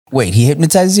Wait, he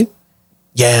hypnotizes you?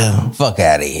 Yeah. Fuck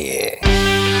out of here.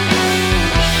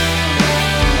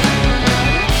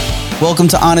 Welcome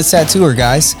to Honest Tattooer,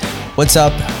 guys. What's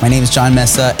up? My name is John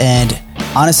Mesa, and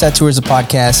Honest Tattooer is a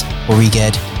podcast where we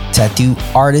get tattoo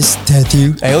artists,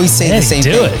 I always say the same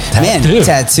thing.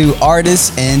 Tattoo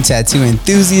artists and tattoo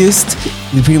enthusiasts.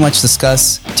 We pretty much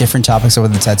discuss different topics over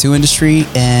the tattoo industry.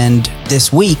 And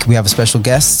this week we have a special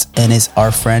guest, and it's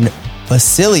our friend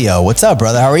Basilio. What's up,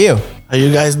 brother? How are you? How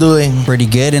you guys doing? Pretty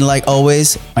good. And like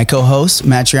always, my co-host,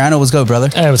 Matt Triano. What's good, brother?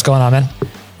 Hey, what's going on, man?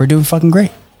 We're doing fucking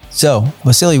great. So,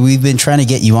 Basilio, we've been trying to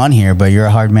get you on here, but you're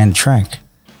a hard man to track.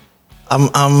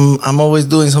 I'm always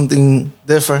doing something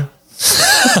different.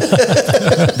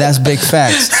 That's big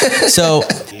facts. So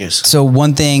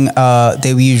one thing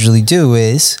that we usually do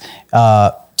is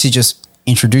to just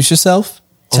introduce yourself,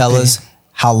 tell us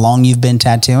how long you've been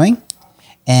tattooing,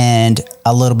 and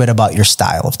a little bit about your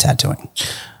style of tattooing.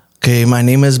 Okay, my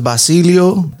name is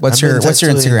Basilio. What's your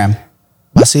Instagram?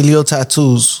 Basilio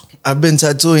Tattoos. I've been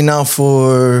tattooing now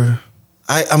for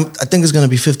I think it's gonna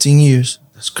be 15 years.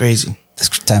 That's crazy. This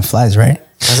time flies, right?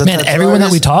 Man, everyone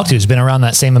that we talk to has been around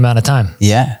that same amount of time.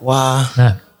 Yeah. Wow.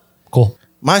 Yeah. Cool.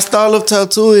 My style of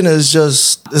tattooing is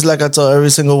it's like I tell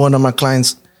every single one of my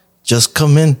clients, just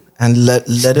come in and let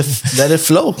it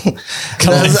flow.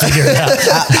 Come on, figure it out.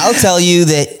 I'll tell you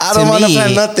that I don't want to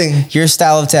plan nothing. Your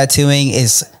style of tattooing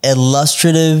is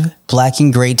illustrative black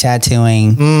and gray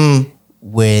tattooing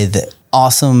with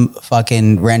awesome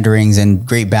fucking renderings and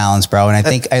great balance, bro. And I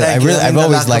think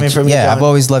I've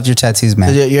always loved your tattoos,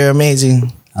 man. You're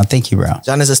amazing. Oh, thank you, bro.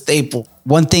 John is a staple.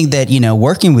 One thing that,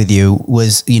 working with you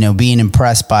was, being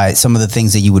impressed by some of the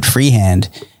things that you would freehand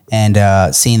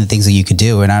and seeing the things that you could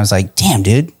do. And I was like, damn,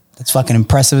 dude, that's fucking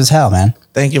impressive as hell, man.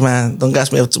 Thank you, man. Don't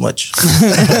gas me up too much.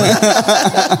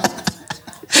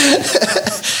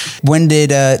 When did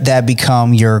that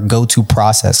become your go-to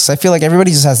process? 'Cause I feel like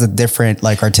everybody just has a different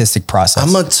artistic process.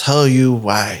 I'm going to tell you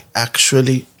why,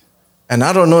 actually. And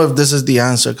I don't know if this is the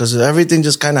answer because everything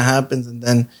just kind of happens and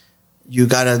then you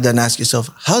got to then ask yourself,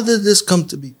 how did this come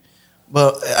to be?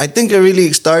 Well, I think it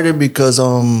really started because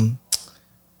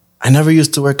I never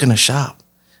used to work in a shop.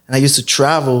 And I used to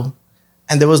travel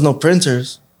and there was no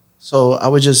printers. So I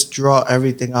would just draw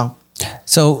everything out.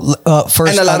 So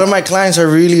first, and a lot of my clients are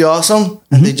really awesome,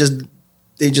 and they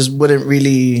just wouldn't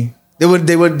really. They would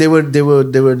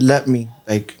let me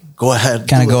go ahead,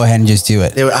 go ahead and just do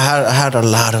it. I had a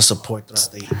lot of support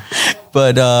throughout the year.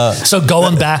 But so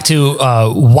going back to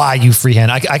why you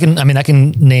freehand, I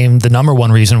can name the number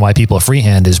one reason why people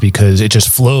freehand is because it just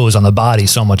flows on the body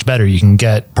so much better. You can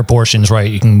get proportions right,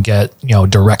 you can get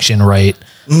direction right.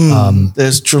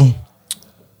 That's true.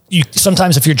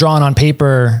 Sometimes if you're drawing on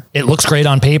paper, it looks great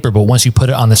on paper, but once you put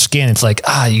it on the skin, it's like,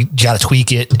 you got to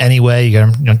tweak it anyway. You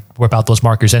got to whip out those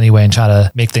markers anyway and try to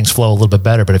make things flow a little bit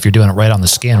better. But if you're doing it right on the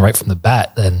skin, right from the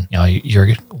bat, then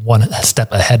you're one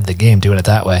step ahead of the game doing it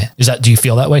that way. Do you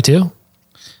feel that way too?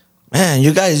 Man,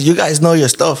 you guys know your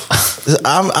stuff.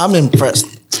 I'm impressed.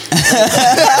 You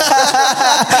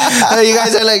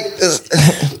guys are like,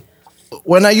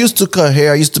 when I used to cut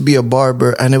hair, I used to be a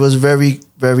barber, and it was very,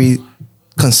 very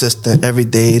consistent every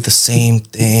day, the same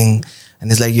thing, and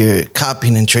it's like you're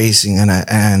copying and tracing, and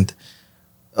I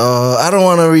don't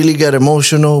want to really get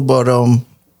emotional, but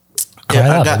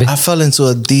I fell into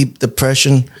a deep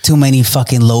depression. Too many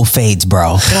fucking low fades,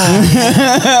 bro.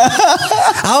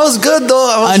 I was good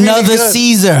though. Another really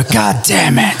Caesar. God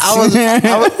damn it.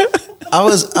 I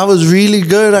was really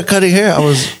good at cutting hair.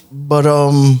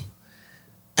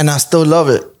 And I still love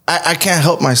it. I can't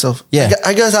help myself. Yeah.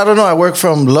 I guess, I don't know. I work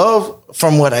from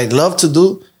what I love to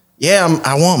do. Yeah,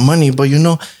 I want money, but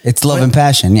it's love and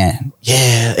passion. Yeah.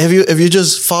 Yeah. If you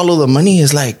just follow the money,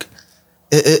 it's like,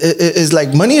 it's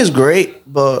like money is great,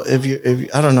 but if you,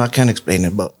 I don't know, I can't explain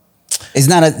it, but it's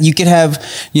not you could have,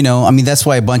 that's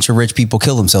why a bunch of rich people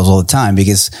kill themselves all the time,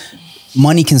 because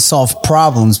money can solve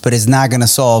problems, but it's not going to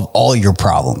solve all your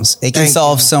problems. It can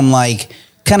solve some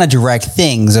kind of direct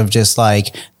things of just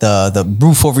the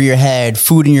roof over your head,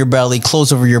 food in your belly,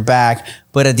 clothes over your back.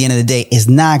 But at the end of the day,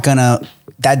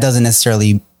 that doesn't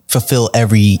necessarily fulfill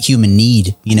every human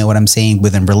need. You know what I'm saying?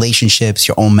 Within relationships,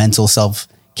 your own mental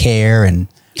self-care and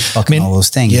all those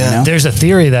things. Yeah. There's a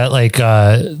theory that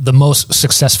the most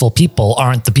successful people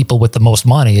aren't the people with the most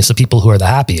money. It's the people who are the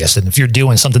happiest. And if you're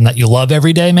doing something that you love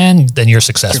every day, man, then you're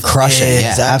successful. You're crushing. Yeah,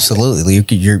 exactly. Absolutely.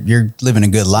 You're living a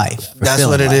good life. That's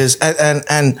what it is.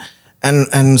 And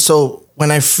so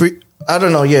when I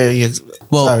don't know. Yeah.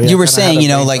 Well, sorry, you were saying,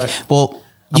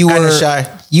 you were shy.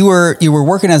 You were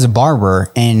working as a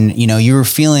barber, and you were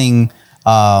feeling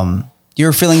You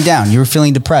were feeling down. You were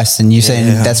feeling depressed, and you saying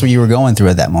that's what you were going through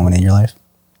at that moment in your life.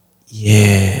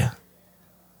 Yeah,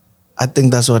 I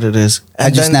think that's what it is.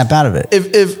 How'd you snap out of it?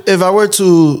 If I were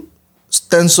to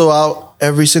stencil out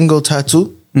every single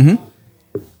tattoo,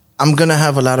 I'm gonna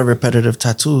have a lot of repetitive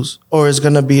tattoos, or it's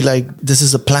gonna be like, this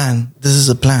is a plan. This is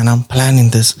a plan. I'm planning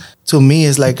this. To me,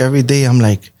 it's like every day I'm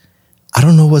like, I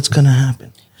don't know what's gonna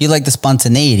happen. You like the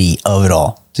spontaneity of it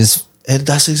all.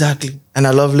 That's exactly. And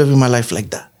I love living my life like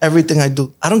that. Everything I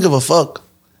do, I don't give a fuck.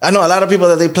 I know a lot of people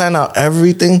that they plan out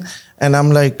everything, and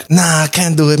I'm like, nah, I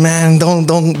can't do it, man. Don't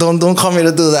call me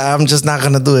to do that. I'm just not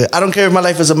gonna do it. I don't care if my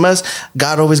life is a mess.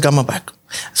 God always got my back.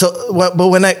 So, but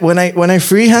when I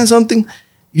freehand something,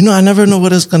 I never know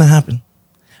what is gonna happen.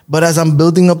 But as I'm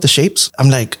building up the shapes, I'm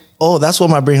like, oh, that's what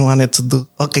my brain wanted to do.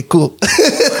 Okay, cool.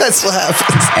 That's what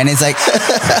happens. And it's like,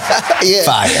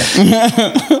 fire.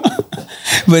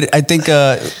 But I think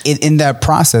in that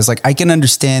process, like I can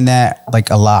understand that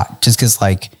like a lot, just because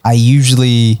like I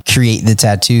usually create the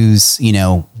tattoos,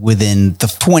 within the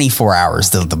 24 hours,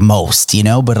 the most,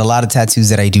 but a lot of tattoos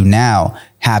that I do now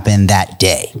happen that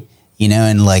day,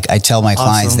 and like I tell my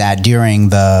clients that during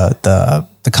the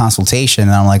consultation,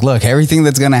 and I'm like, look, everything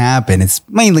that's going to happen, it's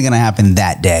mainly going to happen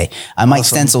that day. I might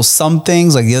stencil some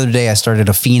things. Like the other day I started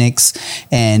a phoenix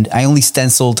and I only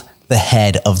stenciled the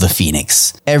head of the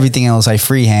phoenix. Everything else I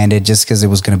freehanded just because it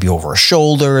was going to be over a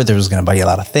shoulder. There was going to be a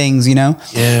lot of things,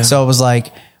 Yeah. So I was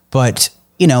like, but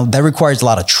that requires a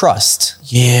lot of trust.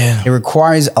 Yeah. It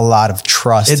requires a lot of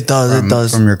trust. It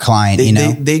does. From your client,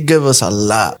 They give us a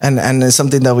lot. And it's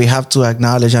something that we have to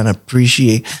acknowledge and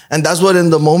appreciate. And that's what in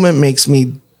the moment makes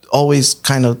me always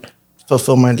kind of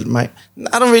fulfill my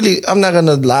I'm not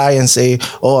gonna lie and say,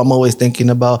 oh, I'm always thinking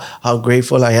about how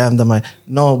grateful I am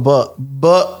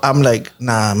but I'm like,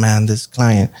 nah, man, this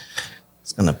client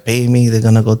is gonna pay me, they're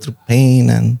gonna go through pain,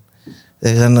 and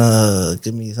they're gonna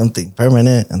give me something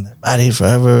permanent and their body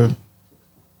forever.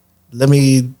 Let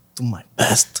me do my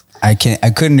best. I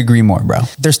couldn't agree more, bro.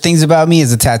 There's things about me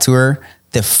as a tattooer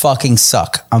that fucking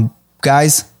suck.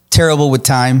 Guys, terrible with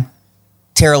time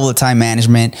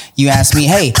management. You ask me,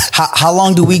 hey, how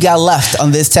long do we got left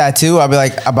on this tattoo? I'll be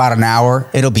like, about an hour.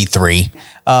 It'll be 3.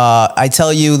 I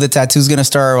tell you the tattoo's gonna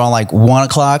start around like 1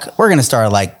 o'clock. We're gonna start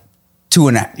at like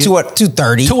 2:30.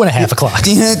 2.5 o'clock.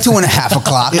 2.5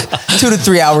 o'clock. 2 to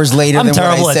 3 hours later. I'm than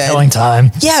terrible what I at said. telling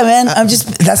time. Yeah, man.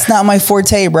 That's not my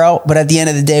forte, bro. But at the end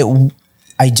of the day,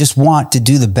 I just want to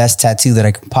do the best tattoo that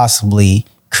I can possibly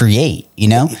create.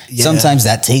 Yeah. Sometimes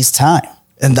that takes time.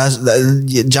 And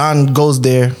John goes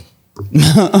there.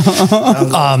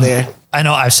 I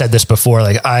know I've said this before.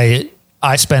 Like I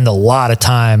spend a lot of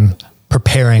time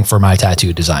preparing for my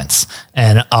tattoo designs,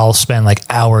 and I'll spend like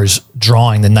hours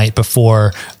drawing the night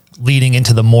before, leading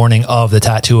into the morning of the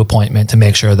tattoo appointment to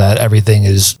make sure that everything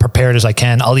is prepared as I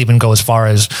can. I'll even go as far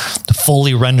as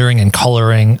fully rendering and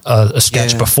coloring a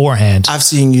sketch beforehand. I've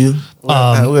seen you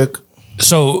at work.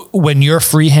 So when you're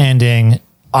freehanding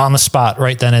on the spot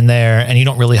right then and there, and you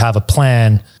don't really have a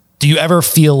plan, do you ever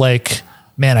feel like,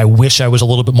 man, I wish I was a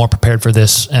little bit more prepared for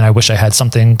this, and I wish I had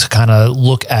something to kind of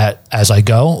look at as I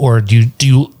go? Or do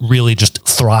you really just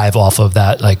thrive off of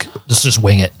that? Like, just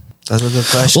wing it? That's a good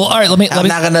question. Well, all right, I'm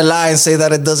not going to lie and say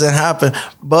that it doesn't happen,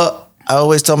 but I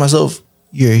always tell myself,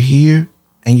 you're here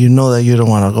and you know that you don't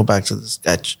want to go back to the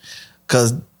sketch,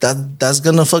 because that's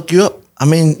going to fuck you up. I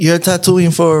mean, you're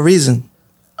tattooing for a reason.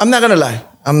 I'm not going to lie.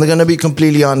 I'm going to be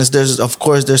completely honest. There's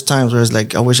times where it's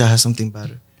like, I wish I had something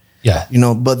better. Yeah.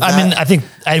 But I think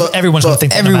everyone's going to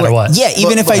think that no matter what. Yeah.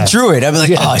 Even if I drew it, I'd be like,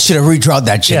 oh, I should have redrawn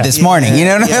that shit this morning. You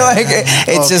know what I mean? Like,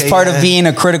 it's just part of being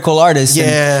a critical artist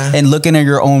and looking at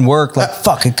your own work. Like,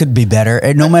 fuck, it could be better.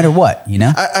 And no matter what,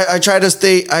 I try to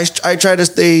stay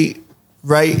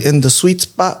right in the sweet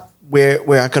spot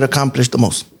where I could accomplish the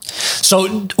most.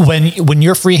 So when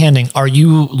you're freehanding, are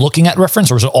you looking at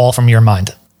reference, or is it all from your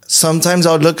mind? Sometimes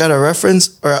I'll look at a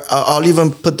reference, or I'll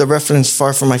even put the reference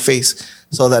far from my face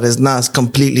so that it's not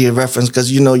completely a reference. Because,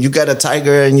 you got a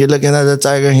tiger and you're looking at the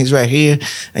tiger and he's right here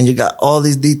and you got all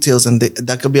these details, and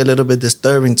that could be a little bit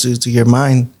disturbing to your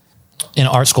mind. In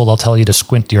art school, they'll tell you to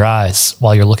squint your eyes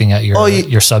while you're looking at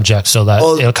your subject, so that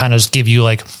it'll kind of give you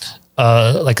like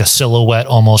a silhouette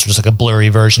almost, or just like a blurry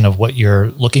version of what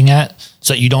you're looking at,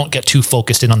 so that you don't get too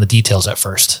focused in on the details at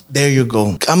first. There you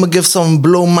go. I'm going to give some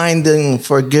blow-minding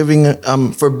for giving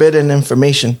forbidden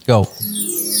information. Go.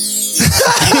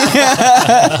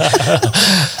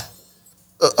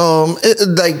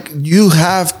 You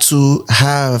have to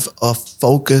have a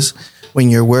focus when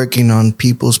you're working on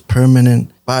people's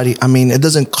permanent body. I mean, it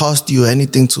doesn't cost you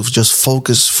anything to just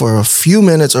focus for a few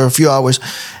minutes or a few hours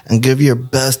and give your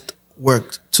best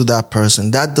work to that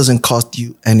person. That doesn't cost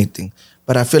you anything.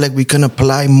 But I feel like we can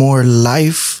apply more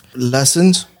life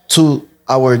lessons to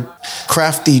our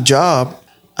crafty job.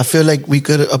 I feel like we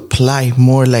could apply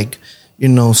more like,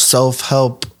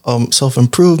 self-help,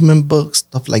 self-improvement books,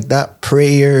 stuff like that.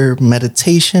 Prayer,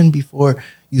 meditation before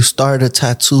you start a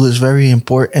tattoo is very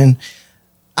important.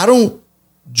 I don't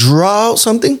draw out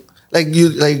something like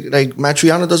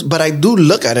Matriano does, but I do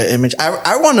look at an image.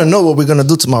 I want to know what we're going to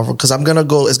do tomorrow because it's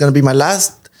going to be my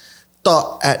last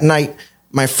thought at night.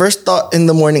 My first thought in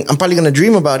the morning, I'm probably going to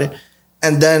dream about it.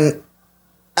 And then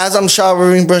as I'm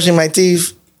showering, brushing my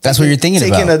teeth. That's what you're thinking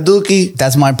taking about. Taking a dookie.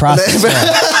 That's my process.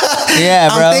 Yeah,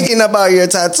 bro. I'm thinking about your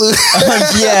tattoo.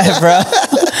 Yeah, bro.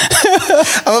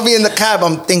 I'm going to be in the cab.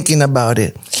 I'm thinking about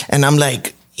it. And I'm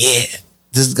like, yeah,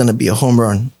 this is going to be a home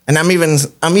run. And I even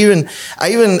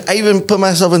put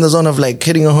myself in the zone of like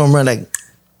hitting a home run, like, do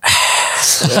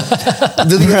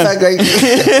the effect like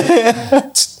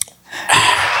that.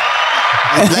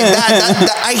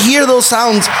 I hear those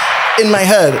sounds in my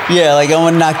head. Yeah, like I'm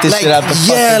gonna knock this shit out the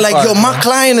fucking park, my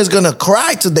client is gonna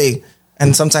cry today.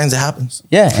 And sometimes it happens.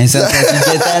 Yeah, and sometimes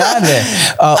you get that out there.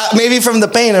 Maybe from the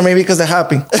pain or maybe because they're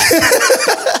happy.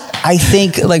 I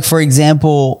think, like, for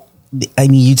example, I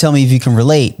mean, you tell me if you can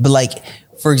relate, but like,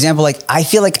 for example, like, I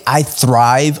feel like I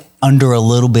thrive under a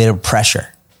little bit of pressure.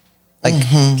 Like,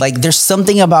 like there's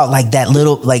something about like that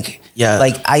little, like,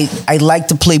 like I like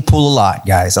to play pool a lot,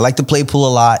 guys. I like to play pool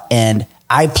a lot, and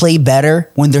I play better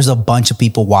when there's a bunch of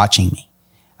people watching me.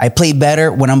 I play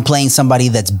better when I'm playing somebody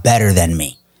that's better than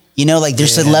me. Like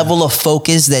there's a level of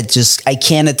focus that just I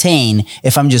can't attain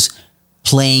if I'm just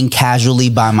playing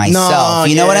casually by myself.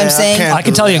 You know what I'm saying? I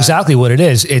can tell you exactly what it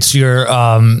is. It's your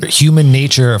human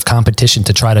nature of competition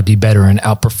to try to be better and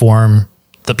outperform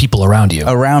the people around you.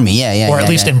 Around me, yeah. Or at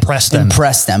least impress them.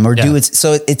 Impress them or do it.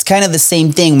 So it's kind of the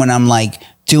same thing when I'm like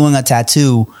doing a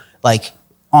tattoo, like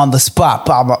on the spot.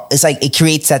 Blah, blah. It's like it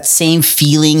creates that same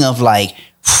feeling of like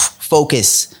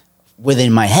focus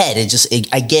within my head.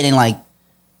 I get in like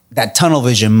that tunnel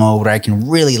vision mode where I can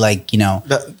really like,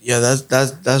 that's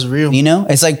real.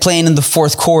 It's like playing in the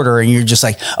fourth quarter and you're just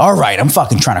like, all right, I'm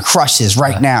fucking trying to crush this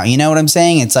right now. You know what I'm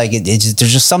saying? It's like, there's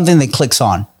just something that clicks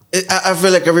on. I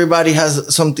feel like everybody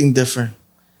has something different.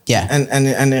 Yeah.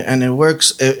 And it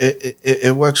works.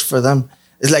 It works for them.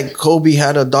 It's like Kobe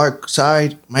had a dark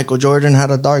side. Michael Jordan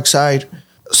had a dark side.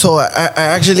 So I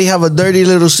actually have a dirty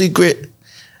little secret.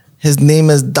 His name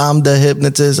is Dom the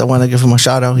Hypnotist. I want to give him a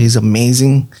shout out. He's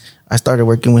amazing. I started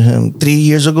working with him 3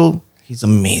 years ago. He's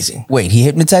amazing. Wait, he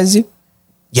hypnotizes you?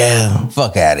 Yeah.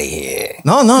 Fuck out of here.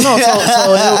 No.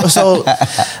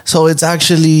 So it's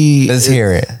actually. Let's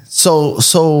hear it.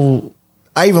 So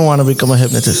I even want to become a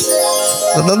hypnotist.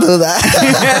 So don't do that.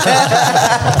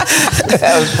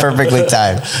 That was perfectly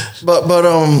timed. But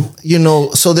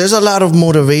so there's a lot of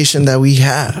motivation that we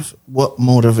have. What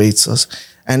motivates us?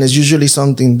 And it's usually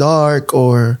something dark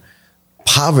or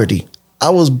poverty.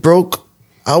 I was broke.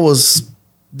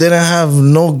 Didn't have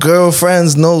no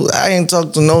girlfriends. I ain't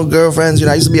talked to no girlfriends.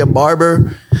 I used to be a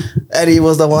barber. Eddie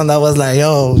was the one that was like,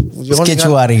 yo. Let's get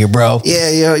you out of here, bro.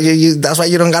 Yeah, that's why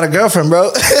you don't got a girlfriend,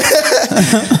 bro.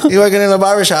 You're working in a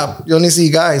barbershop. You only see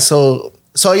guys. So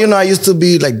I used to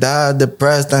be like that,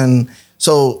 depressed. And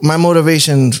so my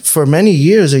motivation for many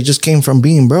years, it just came from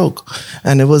being broke.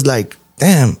 And it was like,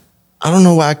 damn, I don't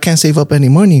know why I can't save up any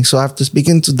money. So after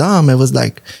speaking to Dom, it was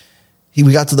like,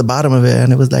 we got to the bottom of it.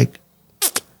 And it was like,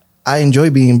 I enjoy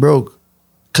being broke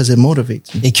because it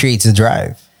motivates me. It creates a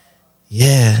drive.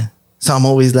 Yeah. So I'm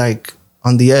always like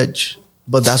on the edge,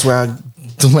 but that's where I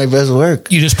do my best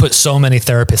work. You just put so many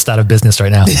therapists out of business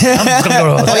right now. You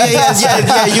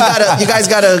guys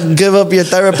gotta give up your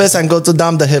therapist and go to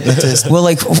Dom the Hypnotist. Well,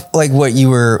 like what we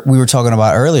were talking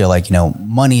about earlier, like,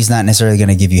 money's not necessarily going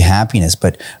to give you happiness,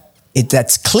 but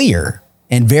that's clear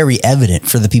and very evident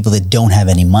for the people that don't have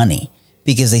any money,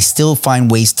 because they still find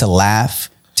ways to laugh,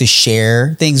 to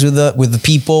share things with the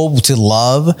people, to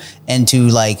love, and to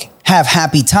like have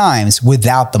happy times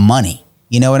without the money.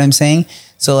 You know what I'm saying?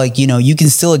 So like, you can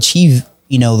still achieve,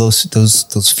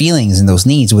 those feelings and those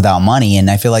needs without money.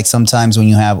 And I feel like sometimes when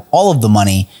you have all of the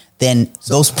money, then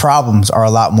those problems are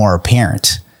a lot more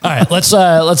apparent. All right,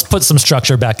 let's put some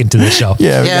structure back into this show.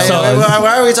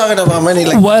 Why are we talking about money?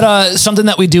 Like something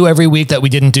that we do every week that we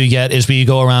didn't do yet is we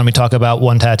go around and we talk about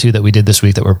one tattoo that we did this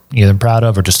week that we're either proud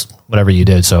of or just whatever you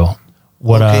did. So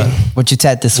what you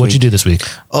tat this week? What'd you do this week?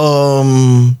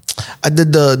 I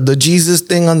did the Jesus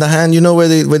thing on the hand. You know where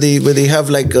they have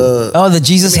like the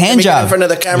Jesus hand job in front of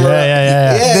the camera.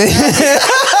 Yeah.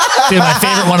 Dude, my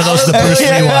favorite one of those is the Bruce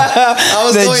Lee one.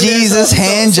 The Jesus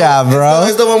hand job, bro.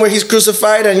 It's the one where he's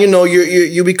crucified, and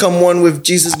you become one with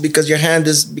Jesus because your hand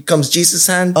becomes Jesus'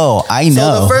 hand. Oh, I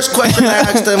know. So the first question I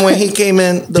asked him when he came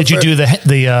in, did you do the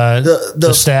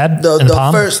stab in the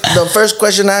palm? The first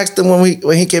question I asked him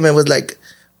when he came in was like,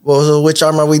 well, so which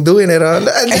arm are we doing it on?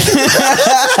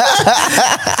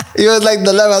 He was like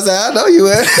the left. I said, I know you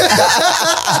were.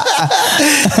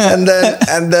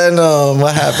 and then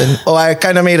what happened? Oh, I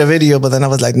kind of made a video, but then I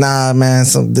was like, nah, man,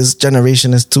 this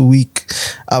generation is too weak.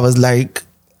 I was like,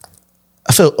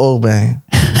 I feel old, man.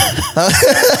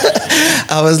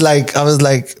 I was like,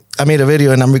 I made a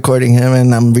video and I'm recording him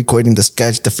and I'm recording the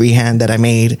sketch, the freehand that I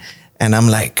made. And I'm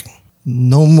like,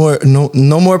 no more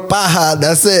paja.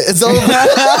 That's it. It's over.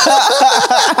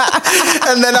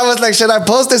 And then I was like, should I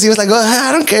post this? He was like, oh,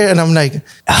 I don't care. And I'm like,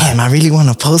 damn, I really want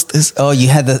to post this. Oh, you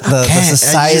had the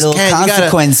societal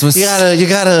consequence. You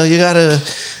gotta.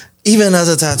 Even as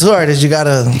a tattoo artist, you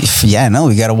gotta. Yeah, no,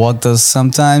 we gotta walk those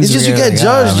sometimes. It's just you get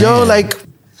judged, yo. Like,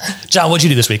 John, what'd you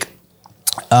do this week?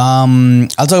 I'll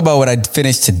talk about what I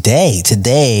finished today.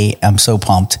 Today, I'm so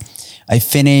pumped. I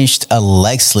finished a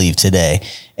leg sleeve today,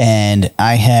 and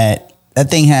that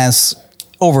thing has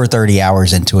over 30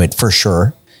 hours into it for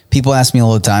sure. People ask me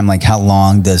all the time, like, how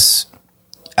long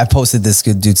I posted this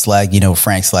good dude's leg,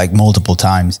 Frank's leg multiple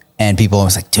times, and people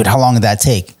always like, dude, how long did that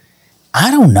take? I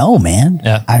don't know, man.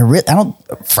 Yeah.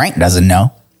 Frank doesn't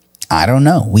know. I don't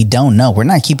know. We don't know. We're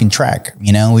not keeping track.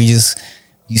 We just,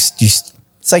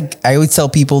 it's like, I always tell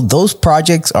people those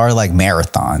projects are like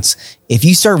marathons. If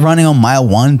you start running on mile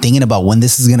 1, thinking about when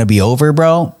this is going to be over,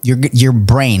 bro, your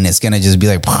brain is going to just be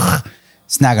like,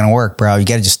 it's not going to work, bro. You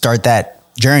got to just start that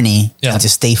journey and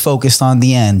just stay focused on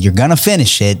the end. You're going to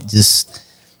finish it. Just,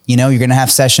 you're going to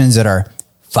have sessions that are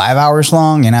 5 hours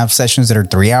long and have sessions that are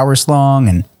 3 hours long,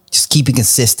 and just keep it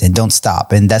consistent. Don't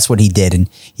stop. And that's what he did. And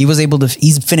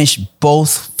he's finished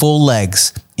both full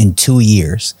legs in 2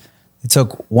 years. It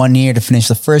took 1 year to finish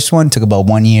the first one. It took about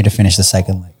 1 year to finish the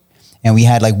second leg. And we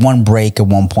had like one break at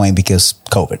one point because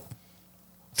COVID.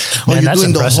 Man, you're doing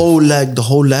impressive. The whole leg?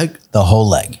 The whole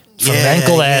leg. From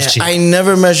ankle to ass cheek. I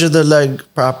never measured the leg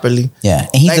properly. Yeah.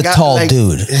 And he's a tall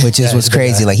dude, which is what's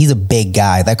crazy. Like, he's a big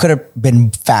guy. That could have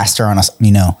been faster on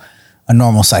a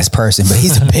normal sized person, but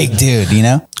he's a big dude,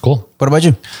 Cool. What about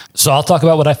you? So I'll talk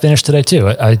about what I finished today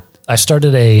too. I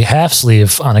started a half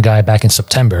sleeve on a guy back in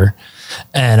September,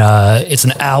 and it's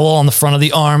an owl on the front of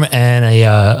the arm and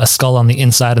a skull on the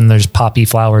inside, and there's poppy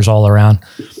flowers all around.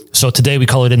 So today we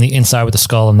colored in the inside with the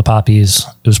skull and the poppies.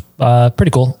 It was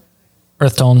pretty cool.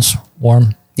 Earth tones,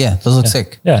 warm. Yeah, those look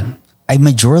sick. Yeah. I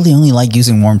majorly only like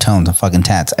using warm tones on fucking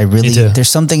tats. There's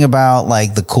something about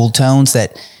like the cool tones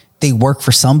that they work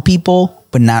for some people,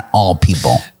 but not all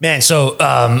people. Man, so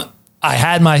I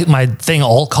had my thing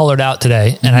all colored out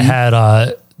today, and I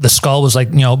had the skull was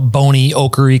like, bony,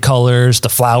 ochre colors. The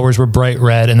flowers were bright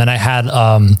red. And then I had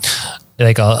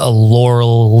like a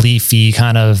laurel leafy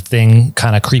kind of thing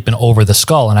kind of creeping over the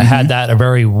skull. And I had that a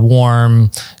very warm,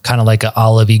 kind of like an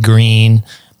olivey green.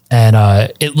 And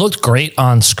it looked great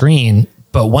on screen.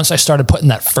 But once I started putting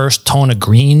that first tone of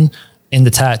green in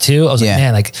the tattoo, I was like,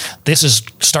 man, like this is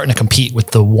starting to compete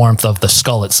with the warmth of the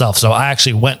skull itself. So I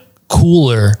actually went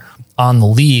cooler on the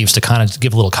leaves to kind of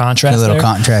give a little contrast.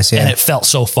 And it felt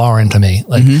so foreign to me.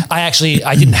 Like I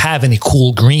didn't have any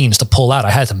cool greens to pull out. I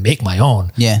had to make my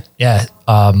own. Yeah.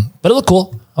 But it looked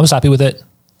cool. I was happy with it.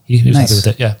 He was happy with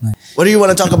it. Yeah. What do you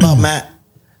want to talk about, Matt?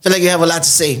 I feel like you have a lot to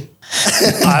say.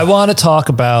 I want to talk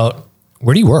about,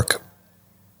 where do you work?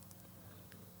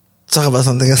 Talk about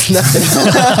something else.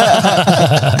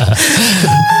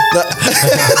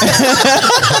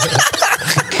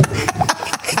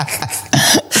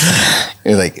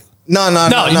 You're like, no.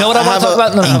 You know what I want to talk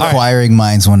about? No. Inquiring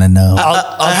minds want to know.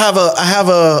 I have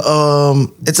a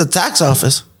it's a tax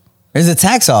office. There's a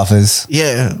tax office.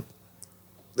 Yeah.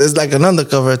 There's like an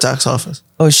undercover tax office.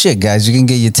 Oh shit, guys! You can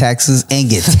get your taxes and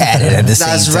get tatted at the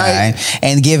same time,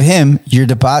 and give him your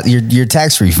deposit, your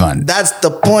tax refund. That's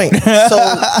the point. So,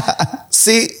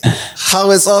 see how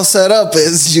it's all set up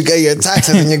is you get your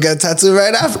taxes and you get a tattoo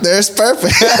right after. It's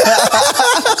perfect.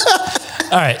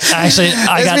 All right, actually,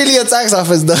 it's really a tax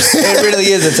office, though. It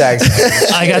really is a tax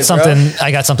office.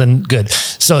 I got something good.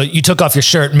 So you took off your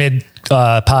shirt mid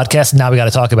podcast, and now we got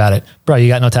to talk about it, bro. You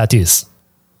got no tattoos.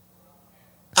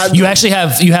 You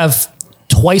have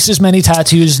twice as many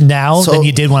tattoos now than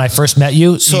you did when I first met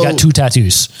you. So you got 2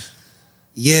 tattoos.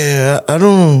 Yeah, I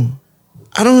don't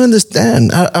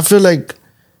understand. I feel like,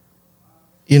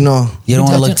 You know, You don't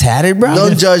want to look tatted, bro?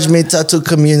 don't judge me, tattoo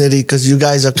community, because you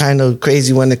guys are kind of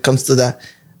crazy when it comes to that.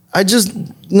 I just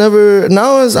never,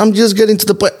 I'm just getting to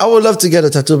the point. I would love to get a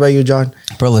tattoo by you, John.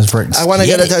 Bro, let's work. I want to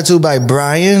get a tattoo by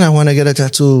Brian. I want to get a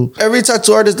tattoo. Every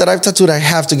tattoo artist that I've tattooed, I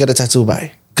have to get a tattoo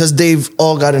by, because they've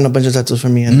all gotten a bunch of tattoos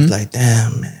from me. And it's like,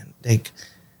 damn, man, like,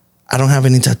 I don't have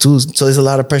any tattoos. So there's a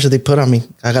lot of pressure they put on me.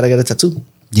 I got to get a tattoo.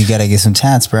 You got to get some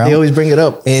tats, bro. They always bring it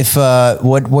up. If,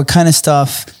 what kind of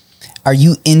stuff are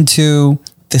you into?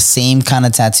 The same kind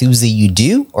of tattoos that you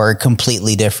do, or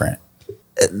completely different?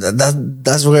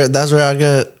 That's where I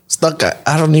get stuck at.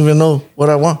 I don't even know what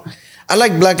I want. I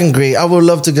like black and gray. I would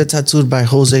love to get tattooed by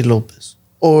Jose Lopez.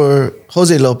 Or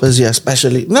Jose Lopez, yeah,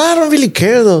 especially. No, I don't really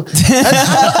care though.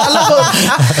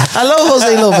 I love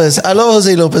Jose Lopez. I love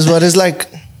Jose Lopez, but it's like,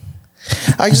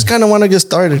 I just kind of want to get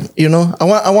started, you know?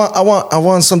 I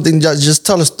want something, just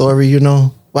tell a story, you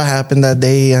know? What happened that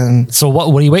day. And So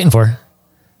what are you waiting for?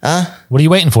 Huh? What are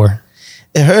you waiting for?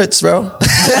 It hurts, bro.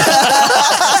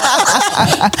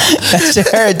 That shit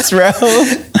hurts, bro.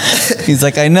 He's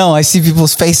like, I know. I see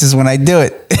people's faces when I do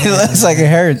it. It looks like it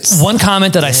hurts. One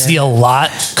comment that I see a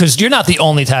lot, because you're not the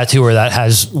only tattooer that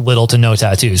has little to no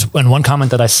tattoos. And one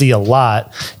comment that I see a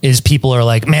lot is people are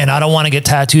like, man, I don't want to get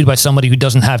tattooed by somebody who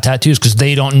doesn't have tattoos, because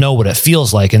they don't know what it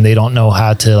feels like, and they don't know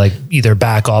how to like either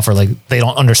back off, or like they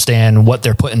don't understand what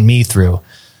they're putting me through.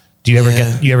 Do you ever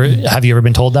have you ever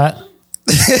been told that?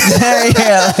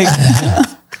 Yeah.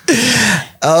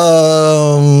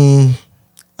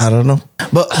 I don't know,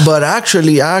 but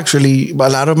actually, a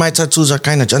lot of my tattoos are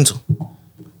kind of gentle,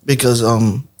 because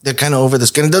they're kind of over the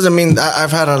skin. It doesn't mean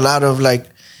I've had a lot of, like,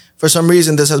 for some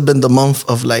reason this has been the month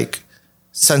of like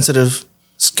sensitive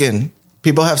skin.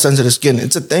 People have sensitive skin.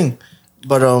 It's a thing,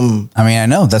 but I mean, I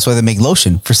know that's why they make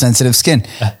lotion for sensitive skin.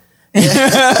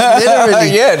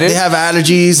 literally, Yeah, dude. they have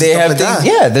allergies. They have like things. that.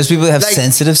 Yeah, there's people that have Like,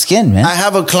 sensitive skin, man. I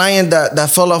have a client that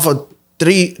fell off a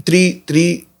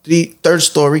third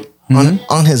story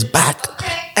on his back,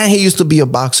 and he used to be a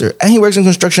boxer, and he works in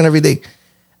construction every day.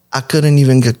 I couldn't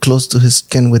even get close to his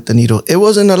skin with the needle. It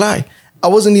wasn't a lie. I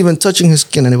wasn't even touching his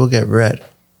skin, and it would get red.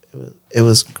 It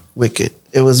was wicked.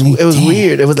 It was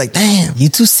weird. It was like, damn, You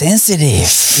too sensitive.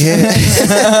 yeah.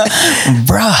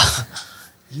 Bruh.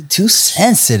 You too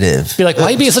sensitive. Be like, why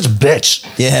are you being such a bitch?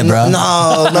 Yeah, bro.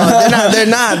 No, they're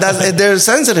not. They're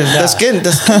sensitive. The skin.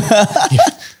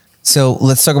 So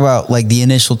let's talk about like the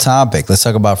initial topic. Let's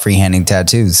talk about freehanding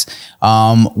tattoos.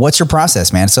 What's your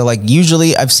process, man? So like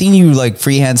usually I've seen you like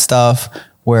freehand stuff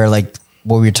where like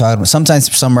what we were talking about,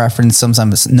 sometimes some reference,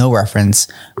 sometimes no reference.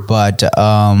 But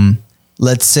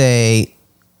let's say,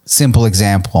 simple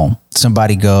example,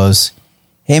 somebody goes,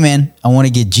 hey man, I want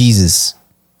to get Jesus.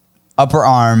 Upper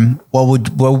arm, what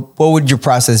would your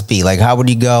process be? Like, how would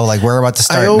you go? Like, we're about to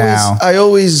start now. I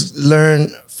always learn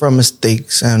from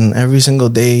mistakes, and every single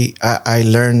day I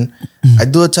learn. I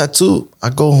do a tattoo, I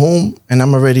go home, and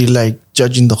I'm already like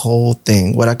judging the whole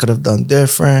thing, what I could have done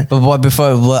different. But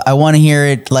before, I want to hear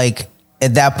it. Like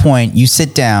at that point, you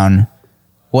sit down.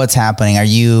 What's happening? Are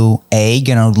you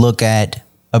gonna look at?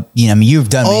 I mean, you've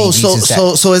done. Oh, so it's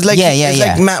like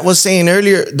like Matt was saying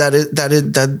earlier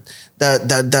that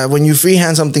when you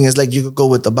freehand something, it's like you could go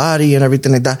with the body and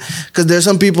everything like that. Because there's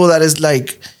some people that is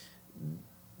like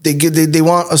they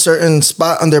want a certain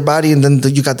spot on their body, and then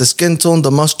you got the skin tone,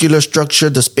 the muscular structure,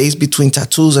 the space between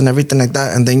tattoos and everything like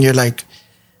that, and then you're like,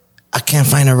 I can't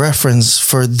find a reference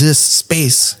for this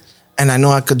space, and I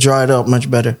know I could draw it up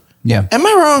much better. Yeah, am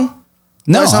I wrong?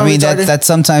 No, I mean that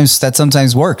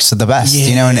sometimes works the best,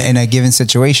 you know, in a given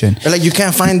situation. But like you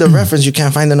can't find the reference, you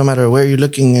can't find it no matter where you're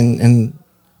looking, and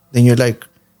then you're like,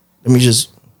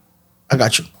 I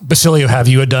got you. Basilio, have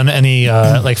you done any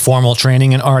like formal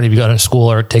training in art? Have you gone to school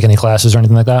or take any classes or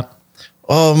anything like that?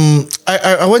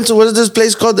 I went to, what is this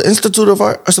place called? The Institute of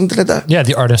Art or something like that? Yeah,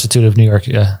 the Art Institute of New York.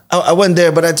 Yeah. I went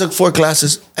there, but I took 4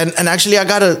 classes. And actually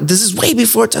this is way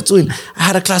before tattooing. I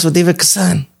had a class with David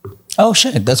Kazan. Oh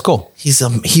shit, that's cool. He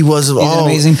was an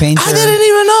amazing painter. I didn't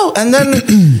even know.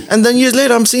 And then years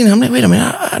later I'm seeing him. I'm like, wait a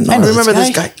minute, I remember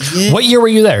this guy. Yeah. What year were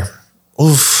you there?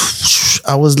 Oof,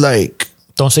 I was like,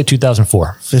 don't say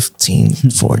 2004. 15,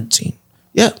 14.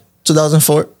 Yeah,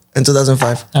 2004 and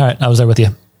 2005. All right, I was there with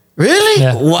you. Really?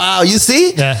 Yeah. Wow, you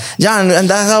see? Yeah. John, and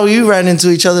that's how you ran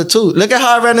into each other too. Look at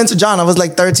how I ran into John. I was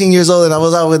like 13 years old and I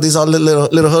was out with these all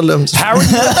little hoodlums. How are you?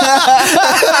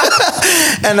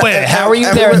 How were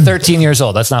you there at 13 years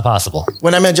old? That's not possible.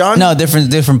 When I met John? No,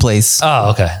 different place.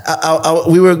 Oh, okay.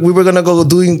 We were gonna go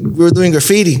we were doing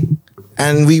graffiti,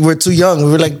 and we were too young.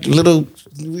 We were like little.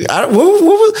 Now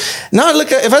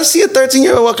look at, if I see a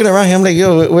 13-year-old walking around here, I'm like,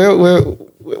 yo,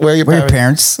 Where are your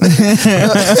parents? and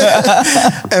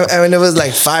it was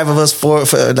like 5 of us,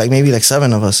 4, like maybe like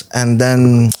 7 of us. And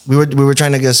then we were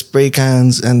trying to get spray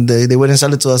cans, and they wouldn't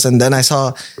sell it to us. And then I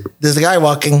saw this guy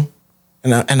walking,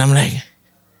 and I'm like,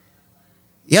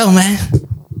 yo, man,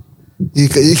 you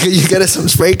get us some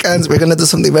spray cans. We're gonna do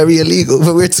something very illegal,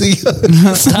 but we're too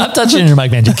young. Stop touching your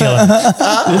mic, man. You're killing me.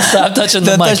 Stop touching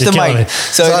the mic. You're killing me.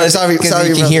 Sorry,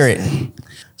 you can hear it.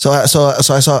 So I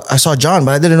saw John,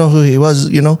 but I didn't know who he was,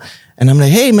 you know. And I'm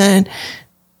like, hey, man.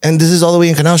 And this is all the way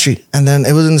in Canal Street. And then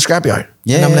it was in the scrapyard.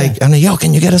 Yeah. And I'm like, yo,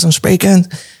 can you get us some spray cans?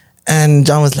 And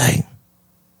John was like,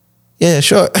 yeah,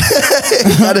 sure.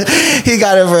 he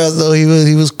got it for us, though.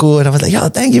 He was cool. And I was like, yo,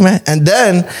 thank you, man. And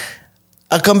then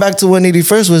I come back to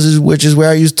 181st, which is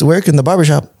where I used to work in the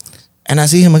barbershop. And I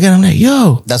see him again. I'm like,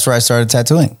 yo. That's where I started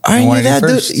tattooing. Aren't you that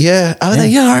dude? Yeah. I was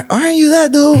like, yo, aren't you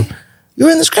that dude? You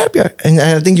were in the scrapyard. And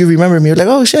I think you remember me. You're like,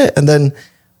 oh, shit. And then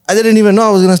I didn't even know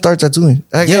I was going to start tattooing.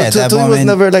 Like, tattooing was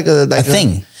never like a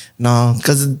thing. No,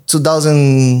 because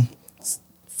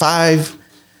 2005,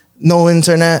 no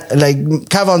internet. Like,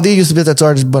 Cavan D used to be a tattoo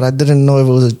artist, but I didn't know if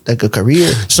it was like a career.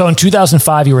 So in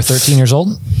 2005, you were 13 years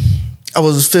old? I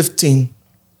was 15.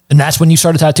 And that's when you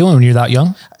started tattooing, when you were that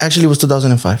young? Actually, it was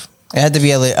 2005. It had to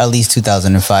be at least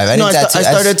 2005. I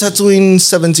started tattooing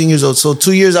 17 years old. So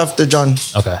 2 years after John.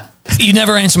 Okay. You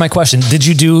never answered my question. Did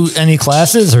you do any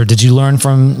classes, or did you learn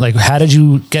from, like, how did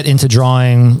you get into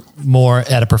drawing more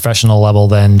at a professional level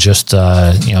than just,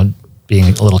 being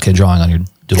a little kid drawing on your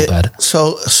doodle pad?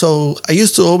 So I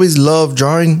used to always love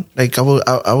drawing. Like I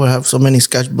would have so many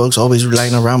sketchbooks always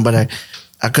lying around, but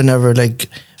I could never, like,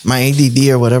 my ADD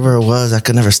or whatever it was, I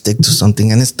could never stick to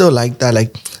something. And it's still like that.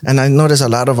 Like, and I notice a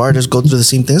lot of artists go through the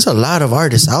same thing. There's a lot of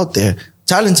artists out there,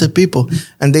 talented people,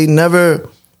 and they never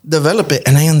develop it.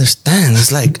 And I understand.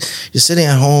 It's like you're sitting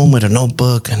at home with a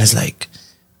notebook, and it's like,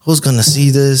 who's gonna see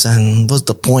this? And what's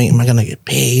the point? Am I gonna get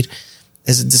paid?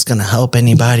 Is this gonna help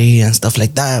anybody and stuff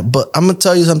like that? But I'm gonna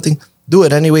tell you something. Do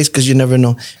it anyways, because you never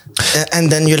know.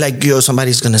 And then you're like, yo,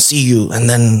 somebody's gonna see you. And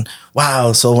then,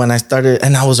 wow. So when I started,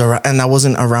 and I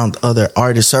wasn't around other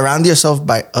artists. Surround yourself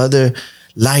by other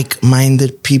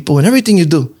like-minded people and everything you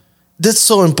do. That's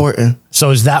so important.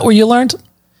 So is that where you learned?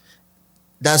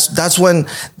 That's when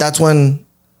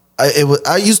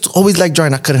I used to always like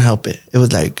drawing. I couldn't help it. It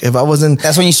was like, if I wasn't.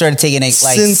 That's when you started taking it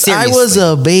like since seriously. I was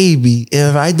a baby,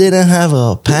 if I didn't have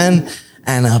a pen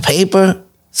and a paper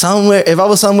somewhere, if I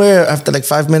was somewhere after like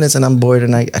 5 minutes and I'm bored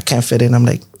and I can't fit in, I'm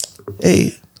like,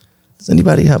 hey, does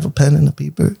anybody have a pen and a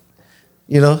paper?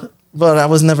 You know? But I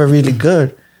was never really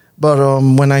good. But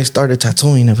when I started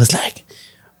tattooing, it was like,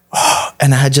 oh,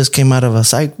 and I had just came out of a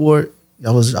psych ward.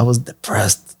 I was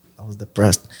depressed.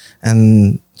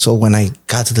 And so when I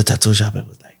got to the tattoo shop, it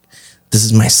was like, this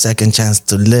is my second chance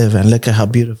to live. And look at how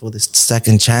beautiful this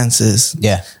second chance is.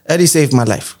 Yeah. Eddie saved my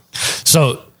life.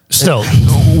 So still,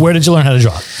 where did you learn how to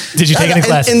draw? Did you take any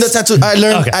classes? In the tattoo, I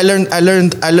learned.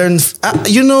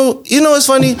 You know, it's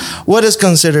funny. What is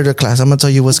considered a class? I'm going to tell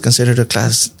you what's considered a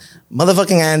class.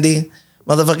 Motherfucking Andy,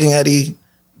 motherfucking Eddie,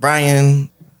 Brian.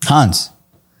 Hans.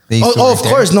 Oh, of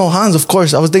course. No, Hans, of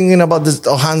course. I was thinking about this.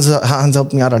 Oh, Hans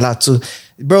helped me out a lot too.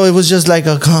 Bro, it was just like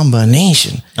a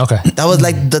combination. Okay. That was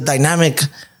like the dynamic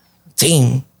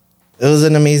team. It was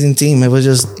an amazing team. It was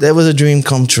a dream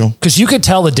come true. Because you could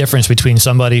tell the difference between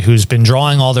somebody who's been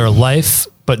drawing all their life,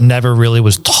 but never really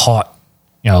was taught,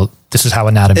 this is how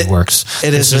anatomy works.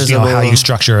 This is how you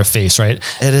structure a face, right?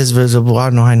 It is visible.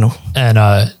 I know. And,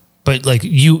 but like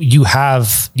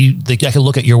I could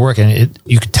look at your work and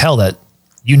you could tell that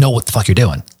you know what the fuck you're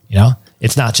doing.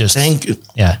 It's not just. Thank you.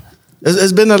 Yeah.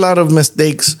 It's been a lot of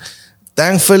mistakes.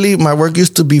 Thankfully, my work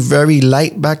used to be very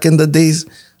light back in the days,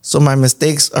 so my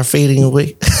mistakes are fading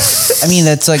away. I mean,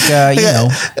 that's like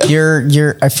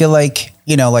you're. I feel like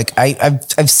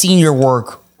I've seen your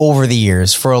work over the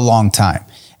years for a long time,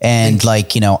 and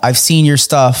I've seen your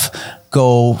stuff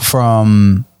go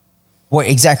from what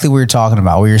exactly we were talking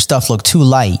about, where your stuff looked too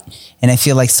light, and I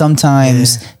feel like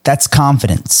sometimes that's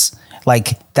confidence.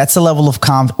 Like that's a level of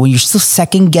when you're still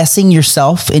second guessing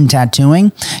yourself in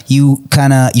tattooing,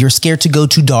 you're scared to go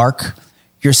too dark.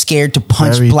 You're scared to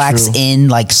punch blacks in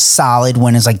like solid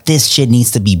when it's like, this shit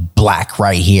needs to be black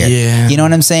right here. Yeah. You know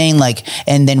what I'm saying? Like,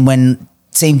 and then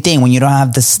same thing, when you don't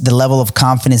have the level of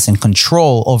confidence and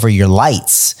control over your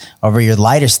lights, over your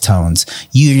lightest tones,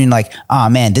 you're like, oh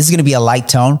man, this is going to be a light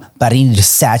tone, but I need to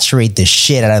saturate the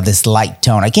shit out of this light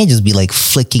tone. I can't just be like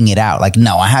flicking it out. Like,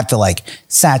 no, I have to like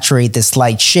saturate this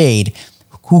light shade.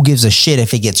 Who gives a shit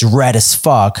if it gets red as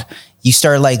fuck? You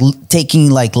start like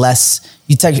taking like less,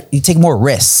 you take more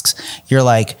risks. You're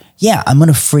like, yeah, I'm going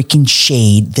to freaking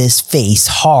shade this face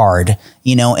hard,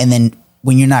 you know, and then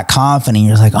when you're not confident,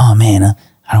 you're like, oh man,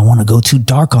 I don't want to go too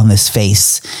dark on this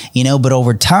face, you know, but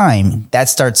over time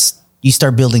you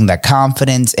start building that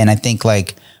confidence. And I think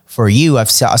like for you, I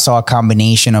saw a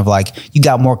combination of like, you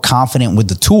got more confident with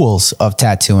the tools of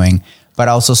tattooing, but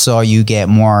I also saw you get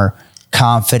more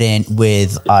confident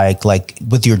with like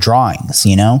with your drawings,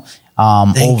 you know,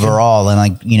 overall. And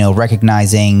like, you know,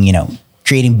 recognizing, you know,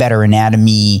 creating better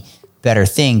anatomy, better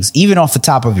things, even off the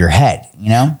top of your head, you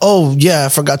know? Oh yeah, I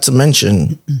forgot to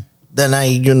mention. Then I,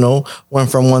 you know,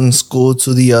 went from one school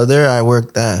to the other. I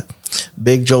worked at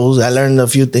Big Joe's. I learned a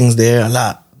few things there, a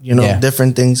lot, you know,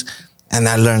 different things. And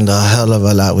I learned a hell of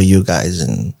a lot with you guys.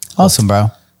 And awesome, bro.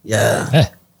 Yeah. Hey.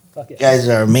 You guys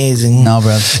are amazing. No,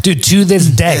 bro. Dude, to this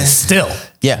day, still.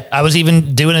 Yeah. I was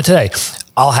even doing it today.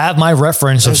 I'll have my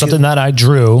reference of something that I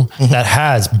drew that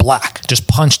has black just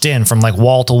punched in from like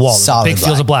wall to wall. Solid big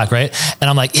fields of black, right? And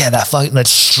I'm like, yeah, that's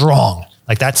strong.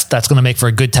 Like that's going to make for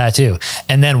a good tattoo.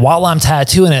 And then while I'm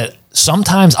tattooing it,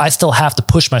 sometimes I still have to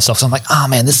push myself. So I'm like, oh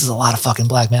man, this is a lot of fucking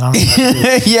black, man. I don't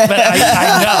know. Yeah. But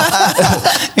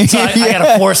I know. So I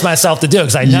got to force myself to do it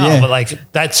because I know. But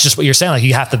like, that's just what you're saying. Like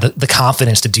you have the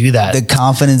confidence to do that. The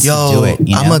confidence to do it.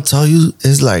 You know? I'm going to tell you,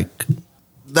 it's like,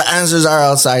 the answers are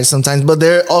outside sometimes, but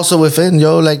they're also within,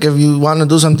 yo. Like if you want to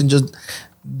do something, just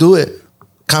do it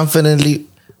confidently,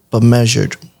 but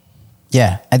measured.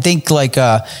 Yeah. I think like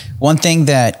one thing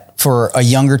that for a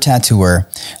younger tattooer,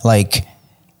 like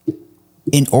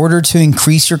in order to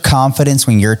increase your confidence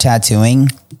when you're tattooing,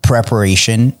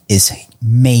 preparation is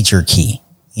major key.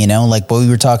 You know, like what we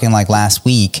were talking like last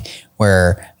week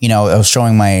where, you know, I was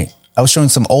showing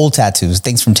some old tattoos,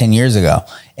 things from 10 years ago.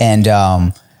 And,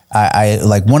 I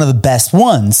like one of the best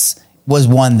ones was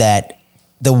one that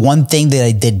the one thing that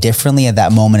I did differently at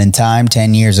that moment in time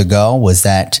 10 years ago was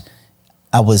that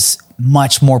I was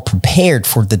much more prepared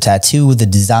for the tattoo, the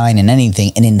design and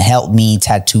anything. And it helped me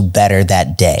tattoo better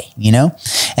that day, you know?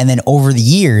 And then over the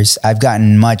years, I've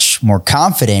gotten much more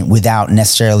confident without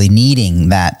necessarily needing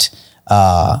that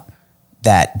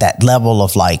level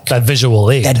of like that visual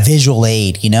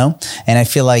aid, you know? And I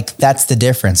feel like that's the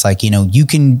difference. Like, you know, you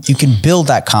can build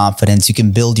that confidence, you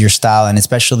can build your style. And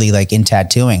especially like in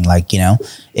tattooing, like, you know,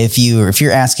 if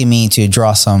you're asking me to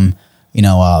draw some, you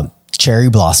know,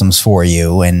 cherry blossoms for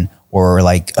you or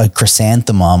like a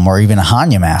chrysanthemum or even a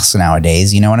Hanya mask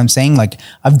nowadays, you know what I'm saying? Like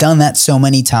I've done that so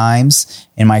many times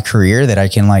in my career that I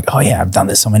can like, oh yeah, I've done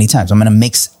this so many times. I'm going to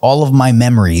mix all of my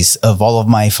memories of all of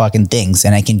my fucking things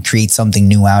and I can create something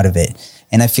new out of it.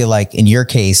 And I feel like in your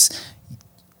case,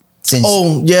 since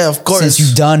of course, since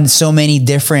you've done so many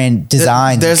different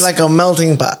designs, there's like a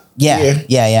melting pot.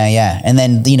 Yeah. And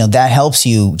then, you know, that helps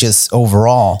you just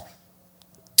overall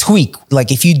tweak.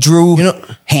 Like if you drew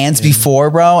hands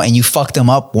before, bro, and you fucked them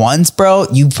up once, bro,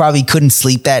 you probably couldn't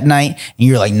sleep that night. And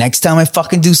you're like, next time I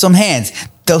fucking do some hands,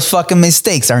 those fucking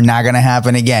mistakes are not going to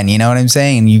happen again. You know what I'm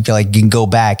saying? And you can go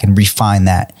back and refine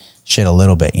that shit a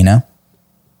little bit, you know?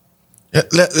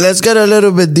 Let's get a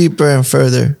little bit deeper and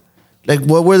further. Like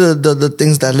what were the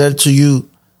things that led to you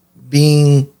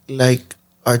being like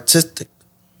artistic?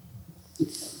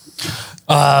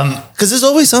 Because there's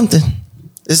always something.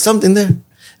 There's something there.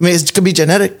 I mean, it could be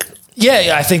genetic.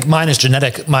 Yeah, I think mine is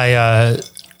genetic. My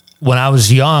when I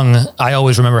was young, I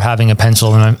always remember having a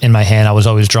pencil in my hand. I was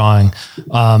always drawing,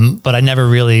 but I never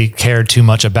really cared too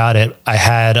much about it. I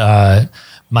had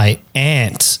my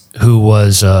aunt who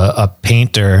was a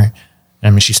painter. I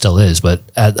mean, she still is, but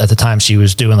at the time she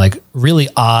was doing like really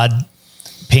odd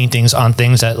paintings on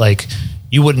things that like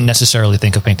you wouldn't necessarily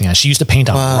think of painting on. She used to paint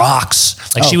on rocks.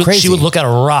 Like she would look at a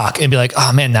rock and be like,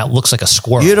 oh man, that looks like a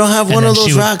squirrel. You don't have one of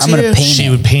those rocks here? She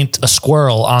would paint a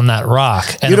squirrel on that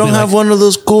rock. And you don't have one of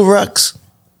those cool rocks?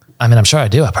 I mean, I'm sure I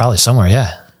do. Probably somewhere,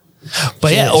 yeah.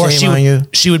 But yeah, or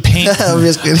she would paint. I'm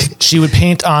just kidding. She would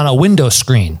paint on a window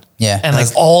screen. Yeah. And like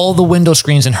all the window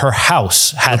screens in her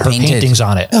house had her paintings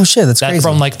on it. Oh shit, that's crazy.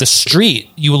 From like the street,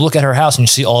 you would look at her house and you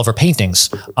see all of her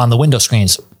paintings on the window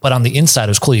screens. But on the inside, it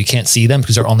was cool. You can't see them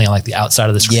because they're only on like the outside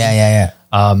of the screen. Yeah.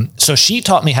 So she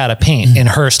taught me how to paint in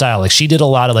her style. Like she did a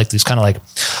lot of like these kind of like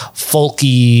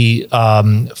folky,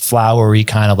 flowery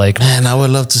kind of like. Man, I would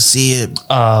love to see it.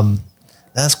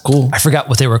 That's cool. I forgot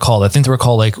what they were called. I think they were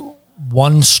called like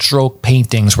one stroke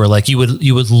paintings where like you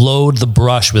would load the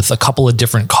brush with a couple of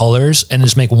different colors and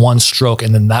just make one stroke.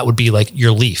 And then that would be like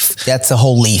your leaf. That's the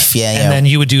whole leaf. Yeah. And then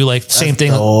you would do like same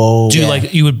thing.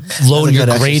 Like you would load your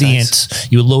gradient.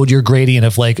 Exercise. You would load your gradient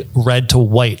of like red to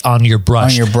white on your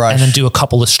brush. And then do a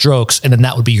couple of strokes. And then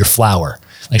that would be your flower.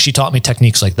 Like she taught me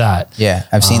techniques like that. Yeah,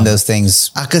 I've seen those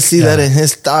things. I could see that in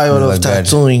his style of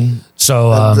tattooing.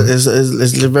 So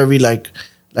it's very like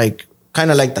kind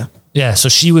of like that. Yeah, so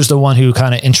she was the one who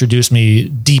kind of introduced me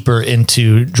deeper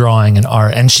into drawing and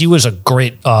art, and she was a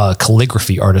great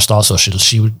calligraphy artist. Also,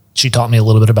 she taught me a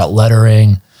little bit about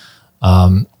lettering.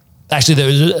 Actually, there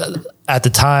was at the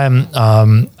time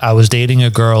I was dating a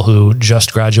girl who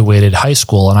just graduated high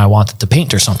school, and I wanted to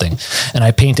paint her something, and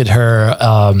I painted her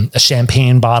a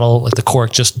champagne bottle, like the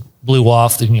cork just blew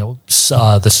off,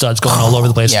 the studs going all over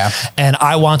the place. Yeah. And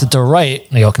I wanted to write,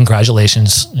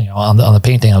 congratulations, on the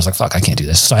painting. I was like, fuck, I can't do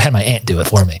this. So I had my aunt do it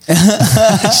for me.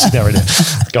 She never did.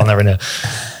 Girl never knew.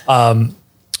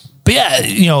 But yeah,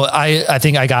 I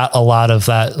think I got a lot of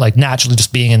that, like naturally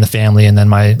just being in the family. And then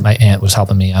my aunt was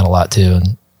helping me out a lot too.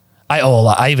 And I owe a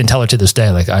lot. I even tell her to this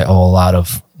day, like I owe a lot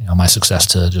of, my success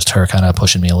to just her kind of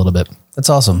pushing me a little bit. That's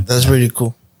awesome. That's really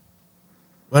cool.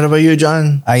 What about you,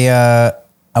 John?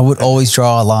 I would always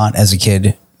draw a lot as a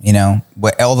kid,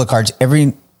 all the cards,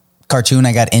 every cartoon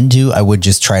I got into, I would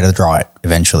just try to draw it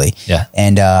eventually. Yeah.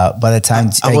 And by the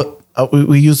time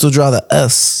we used to draw the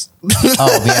S.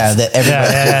 Oh yeah.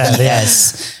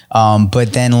 Yes.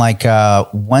 But then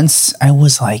once I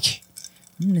was like,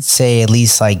 I'm going to say at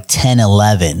least like 10,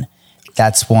 11,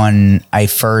 that's when I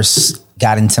first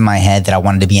got into my head that I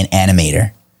wanted to be an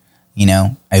animator.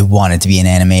 I wanted to be an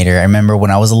animator. I remember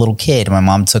when I was a little kid, my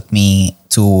mom took me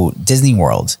to Disney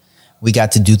World. We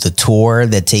got to do the tour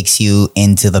that takes you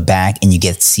into the back and you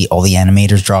get to see all the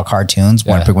animators draw cartoons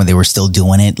when they were still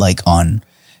doing it like on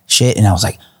shit. And I was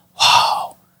like,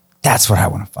 wow, that's what I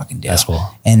want to fucking do. That's cool.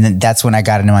 And then that's when I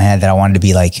got into my head that I wanted to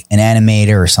be like an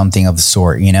animator or something of the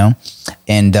sort,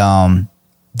 And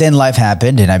then life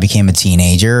happened and I became a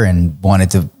teenager and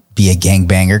wanted to be a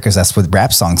gangbanger because that's what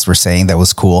rap songs were saying. That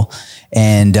was cool.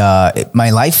 And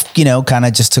my life, kind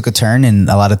of just took a turn and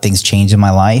a lot of things changed in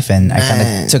my life. And I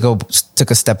kind of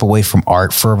took a step away from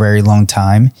art for a very long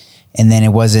time. And then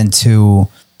it wasn't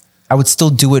I would still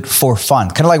do it for fun.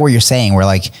 Kind of like what you're saying, where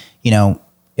like,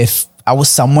 if I was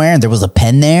somewhere and there was a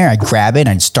pen there, I'd grab it and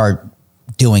I'd start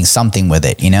doing something with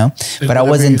it, But I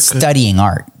wasn't studying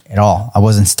art at all. I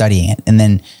wasn't studying it. And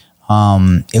then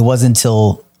it wasn't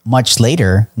until much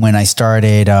later when I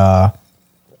started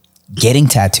getting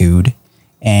tattooed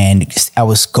and I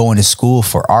was going to school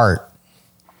for art,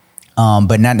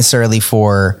 but not necessarily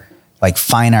for like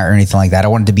fine art or anything like that. I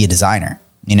wanted to be a designer,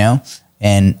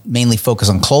 and mainly focus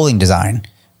on clothing design.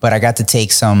 But I got to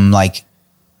take some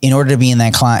in order to be in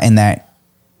that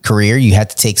career, you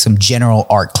had to take some general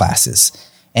art classes.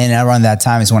 And around that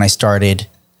time is when I started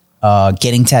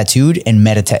getting tattooed and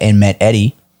met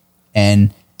Eddie.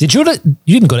 And you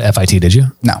didn't go to FIT, did you?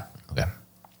 No. Okay.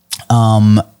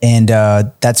 And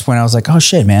that's when I was like, oh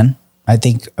shit, man, I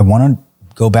think I want to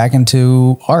go back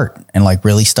into art and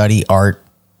really study art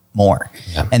more.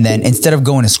 Yeah. And then instead of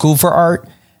going to school for art,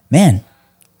 man,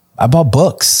 I bought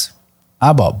books.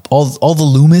 I bought all the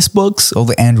Loomis books, all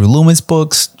the Andrew Loomis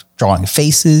books, drawing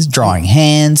faces, drawing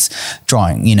hands,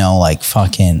 drawing,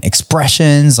 fucking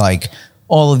expressions,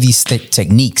 all of these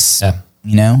techniques,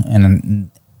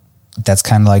 and that's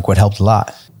kind of what helped a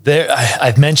lot.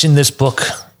 I've mentioned this book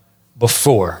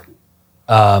before,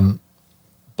 but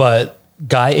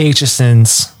Guy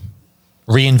Aitchison's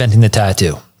Reinventing the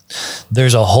Tattoo.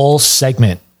 There's a whole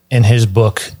segment in his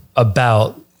book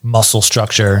about muscle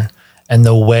structure and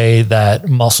the way that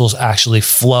muscles actually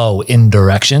flow in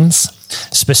directions.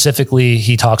 Specifically,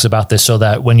 he talks about this so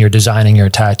that when you're designing your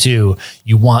tattoo,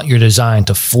 you want your design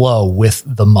to flow with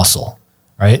the muscle,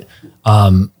 right?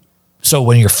 So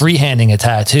when you're freehanding a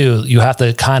tattoo, you have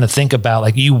to kind of think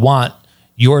about you want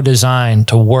your design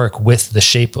to work with the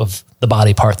shape of the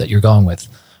body part that you're going with.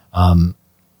 One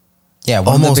of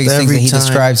the biggest things that he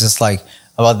describes is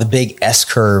about the big S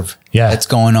curve that's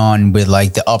going on with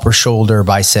the upper shoulder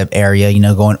bicep area,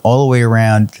 going all the way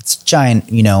around. It's giant,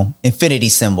 infinity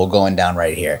symbol going down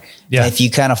right here. Yeah. And if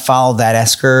you kind of follow that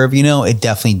S curve, it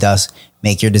definitely does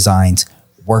make your designs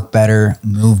work better,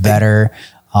 move better.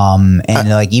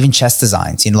 And even chest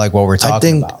designs, what we're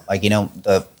talking about,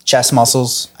 the chest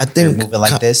muscles, I think moving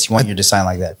like this, you want your design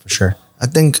like that for sure. I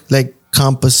think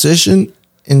composition,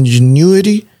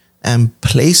 ingenuity, and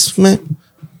placement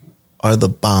are the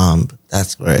bomb.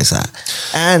 That's where it's at.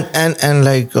 And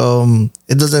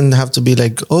it doesn't have to be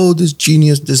this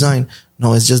genius design.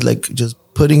 No, it's just just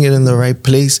putting it in the right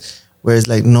place where it's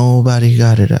nobody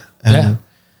got it at.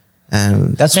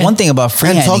 And that's one thing about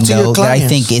freehanding though, that I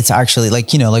think it's actually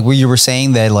like where you were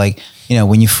saying that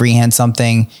when you freehand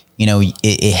something,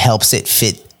 it helps it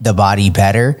fit the body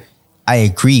better. I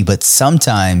agree. But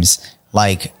sometimes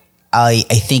I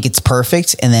think it's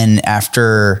perfect. And then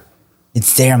after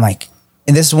it's there, I'm like,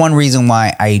 and this is one reason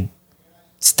why I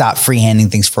stopped freehanding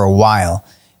things for a while,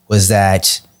 was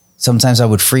that sometimes I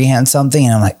would freehand something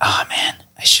and I'm like, oh man,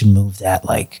 I should move that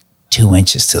like 2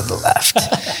 inches to the left.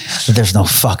 But there's no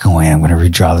fucking way I'm going to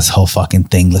redraw this whole fucking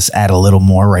thing. Let's add a little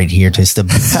more right here just to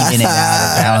even it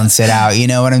out, or balance it out. You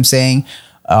know what I'm saying?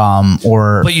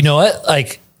 But you know what?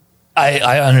 Like,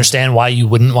 I understand why you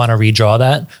wouldn't want to redraw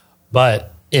that.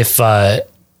 But if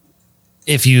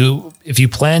you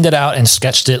planned it out and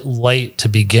sketched it light to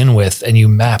begin with, and you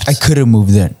mapped, I could have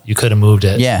moved it. You could have moved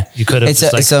it. Yeah, you could have.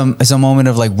 It's a moment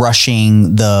of like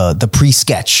rushing the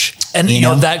pre-sketch, and you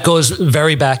know that goes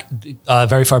very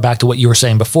far back to what you were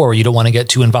saying before, where you don't want to get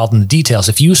too involved in the details.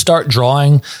 If you start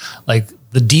drawing like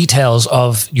the details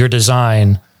of your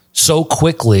design so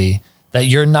quickly that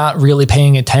you're not really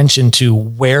paying attention to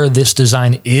where this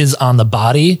design is on the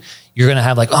body, you're going to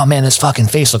have like, oh man, this fucking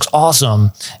face looks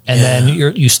awesome. And then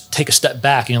you take a step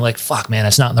back and you're like, fuck man,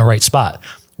 it's not in the right spot.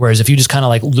 Whereas if you just kind of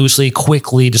like loosely,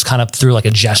 quickly, just kind of through like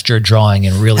a gesture drawing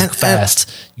and really fast,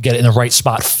 you get it in the right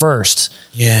spot first.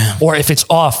 Yeah. Or if it's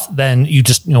off, then you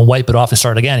just, wipe it off and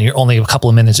start again. You're only a couple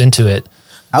of minutes into it.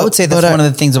 I would say that's one of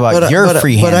the things about your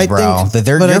freehand, bro. That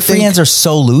your freehands are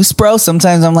so loose, bro.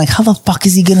 Sometimes I'm like, how the fuck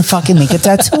is he gonna fucking make a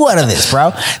tattoo out of this,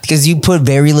 bro? Because you put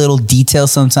very little detail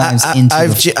sometimes into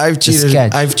I've cheated.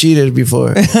 sketch. I've cheated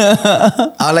before.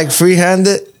 I'll like freehand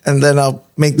it and then I'll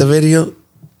make the video.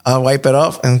 I'll wipe it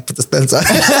off and put the stencil.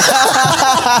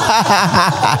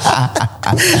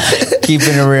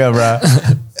 Keeping it real, bro.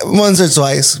 Once or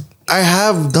twice. I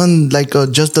have done like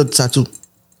just a tattoo.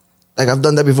 Like I've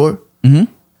done that before. Mm-hmm.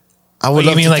 I would.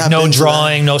 You mean like no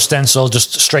drawing, no stencil,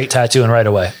 just straight tattooing right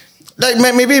away? Like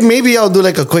maybe I'll do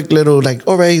like a quick little like,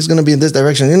 all right, he's gonna be in this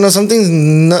direction.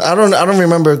 Something. I don't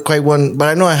remember quite one, but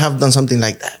I know I have done something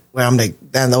like that where I'm like,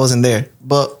 damn, that wasn't there.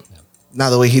 But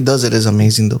now the way he does it is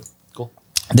amazing, though. Cool.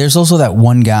 There's also that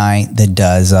one guy that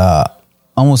does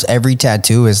almost every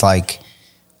tattoo is like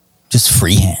just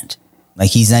freehand. Like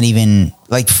he's not even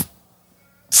like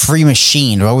free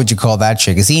machine. What would you call that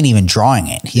shit? Because he ain't even drawing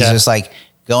it. He's just like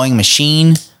going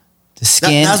machine to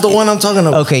skin. That's the one I'm talking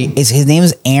about. Okay, his name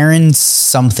is Aaron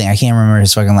something. I can't remember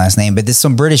his fucking last name, but there's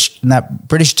some British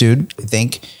dude, I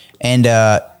think. And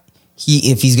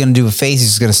if he's gonna do a face,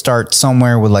 he's gonna start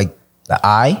somewhere with like the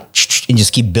eye and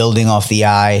just keep building off the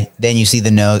eye. Then you see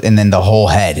the nose, and then the whole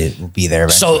head. It will be there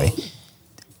eventually. So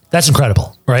that's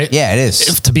incredible, right? Yeah, it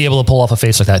is. To be able to pull off a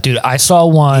face like that, dude. I saw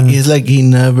one. He's like he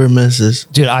never misses.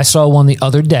 Dude, I saw one the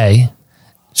other day.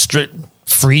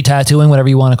 Free tattooing, whatever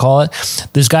you want to call it.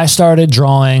 This guy started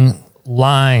drawing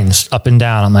lines up and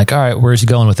down. I'm like, all right, where's he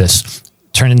going with this?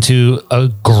 Turned into a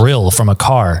grill from a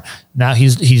car. Now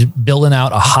he's building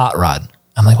out a hot rod.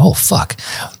 I'm like, oh fuck.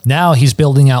 Now he's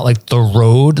building out like the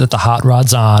road that the hot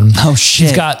rod's on. Oh shit.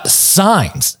 He's got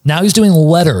signs. Now he's doing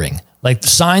lettering. Like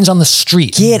signs on the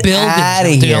street. Get out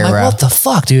of here, I'm like, bro. what the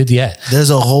fuck, dude? Yeah. There's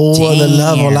a whole other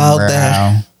level out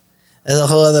there. There's a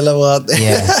whole other level out there.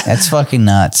 Yeah, that's fucking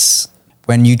nuts.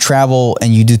 When you travel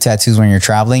and you do tattoos when you're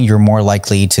traveling, you're more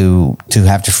likely to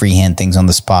have to freehand things on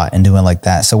the spot and do it like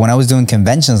that. So when I was doing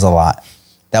conventions a lot,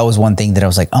 that was one thing that I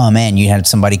was like, oh man, you had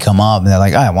somebody come up and they're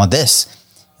like, oh, I want this.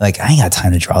 Like, I ain't got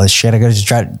time to draw this shit. I gotta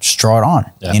just draw it on,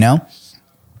 you know?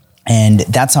 And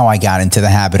that's how I got into the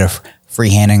habit of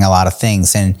freehanding a lot of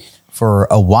things. And for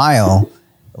a while,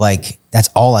 like, that's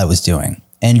all I was doing.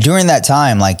 And during that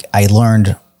time, like, I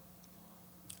learned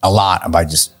a lot about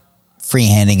just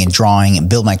freehanding and drawing and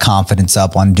build my confidence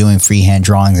up on doing freehand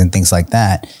drawings and things like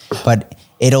that. But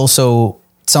it also,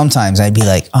 sometimes I'd be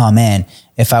like, oh man,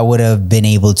 if I would have been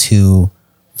able to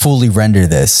fully render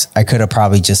this, I could have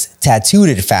probably just tattooed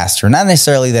it faster. Not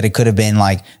necessarily that it could have been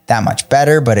like that much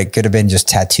better, but it could have been just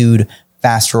tattooed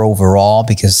faster overall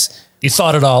because you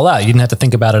thought it all out. You didn't have to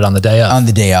think about it on the day of. On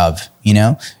the day of, you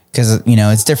know? Because, you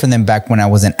know, it's different than back when I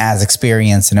wasn't as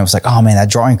experienced and I was like, oh man, that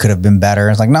drawing could have been better.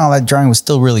 It's like, no, that drawing was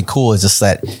still really cool. It's just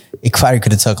that it probably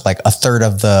could have took like a third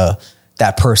of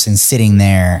that person sitting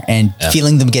there and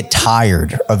feeling them get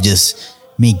tired of just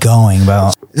me going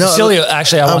about. Basilio,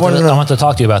 actually, I want to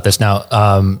talk to you about this now.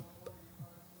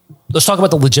 Let's talk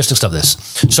about the logistics of this.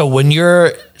 So when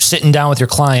you're sitting down with your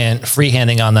client,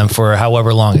 freehanding on them for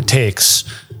however long it takes,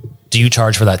 do you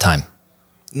charge for that time?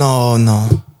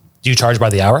 No. Do you charge by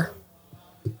the hour?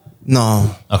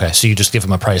 No. Okay, so you just give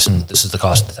them a price and this is the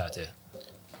cost of the tattoo.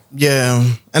 Yeah,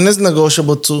 and it's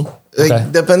negotiable too.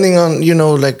 Like depending on, you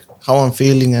know, like how I'm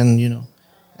feeling and, you know,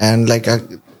 and like,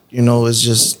 it's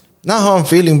just not how I'm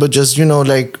feeling, but just, you know,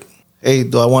 like, hey,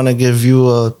 do I want to give you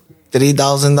a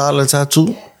 $3,000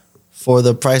 tattoo for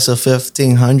the price of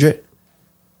 $1,500?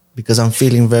 because I'm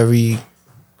feeling very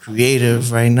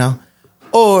creative right now.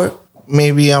 Or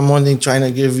maybe I'm only trying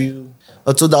to give you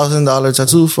a $2,000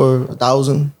 tattoo for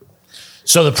 $1,000.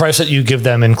 So the price that you give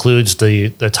them includes the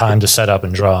time to set up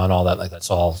and draw and all that. Like that's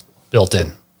all built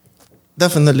in.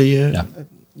 Definitely, yeah.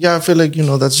 Yeah, I feel like,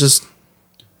 that's just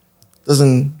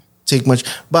doesn't take much.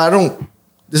 But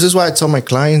this is why I tell my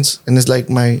clients, and it's like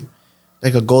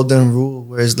a golden rule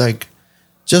where it's like,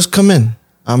 just come in.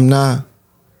 I'm not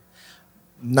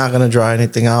gonna draw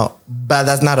anything out. But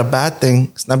that's not a bad thing.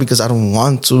 It's not because I don't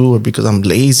want to or because I'm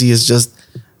lazy. It's just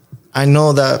I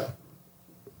know that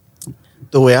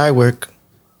the way I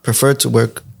prefer to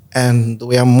work, and the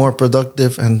way I'm more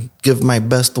productive and give my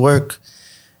best work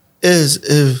is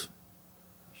if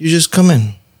you just come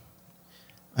in.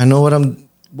 I know what I'm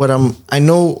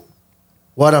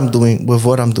doing with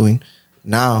what I'm doing.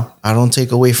 Now, I don't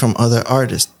take away from other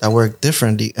artists that work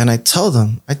differently. And I tell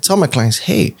my clients,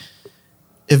 hey,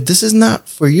 if this is not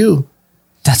for you,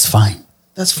 that's fine.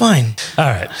 That's fine. All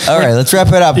right. Let's wrap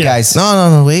it up, guys.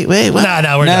 No, wait. What?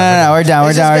 No, we're done. No,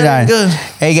 we're done. Good.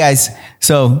 Hey, guys.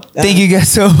 So thank you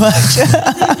guys so much.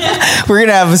 We're going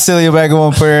to have Basilio back at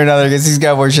one point or another because he's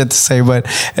got more shit to say. But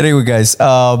anyway, guys,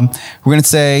 we're going to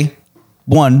say,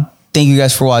 one, thank you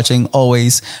guys for watching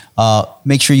always.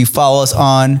 Make sure you follow us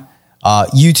on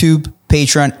YouTube,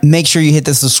 Patreon. Make sure you hit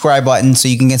the subscribe button so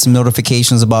you can get some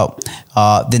notifications about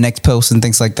the next post and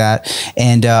things like that.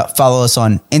 And follow us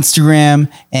on Instagram.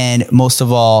 And most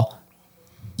of all,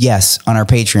 yes, on our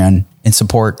Patreon, and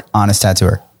support Honest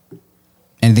Tattooer.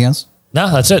 Anything else? No,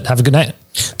 that's it. Have a good night.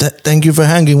 Thank you for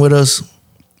hanging with us.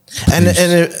 And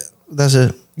that's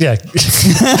it. Yeah.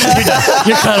 You're done.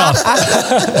 You're cut off.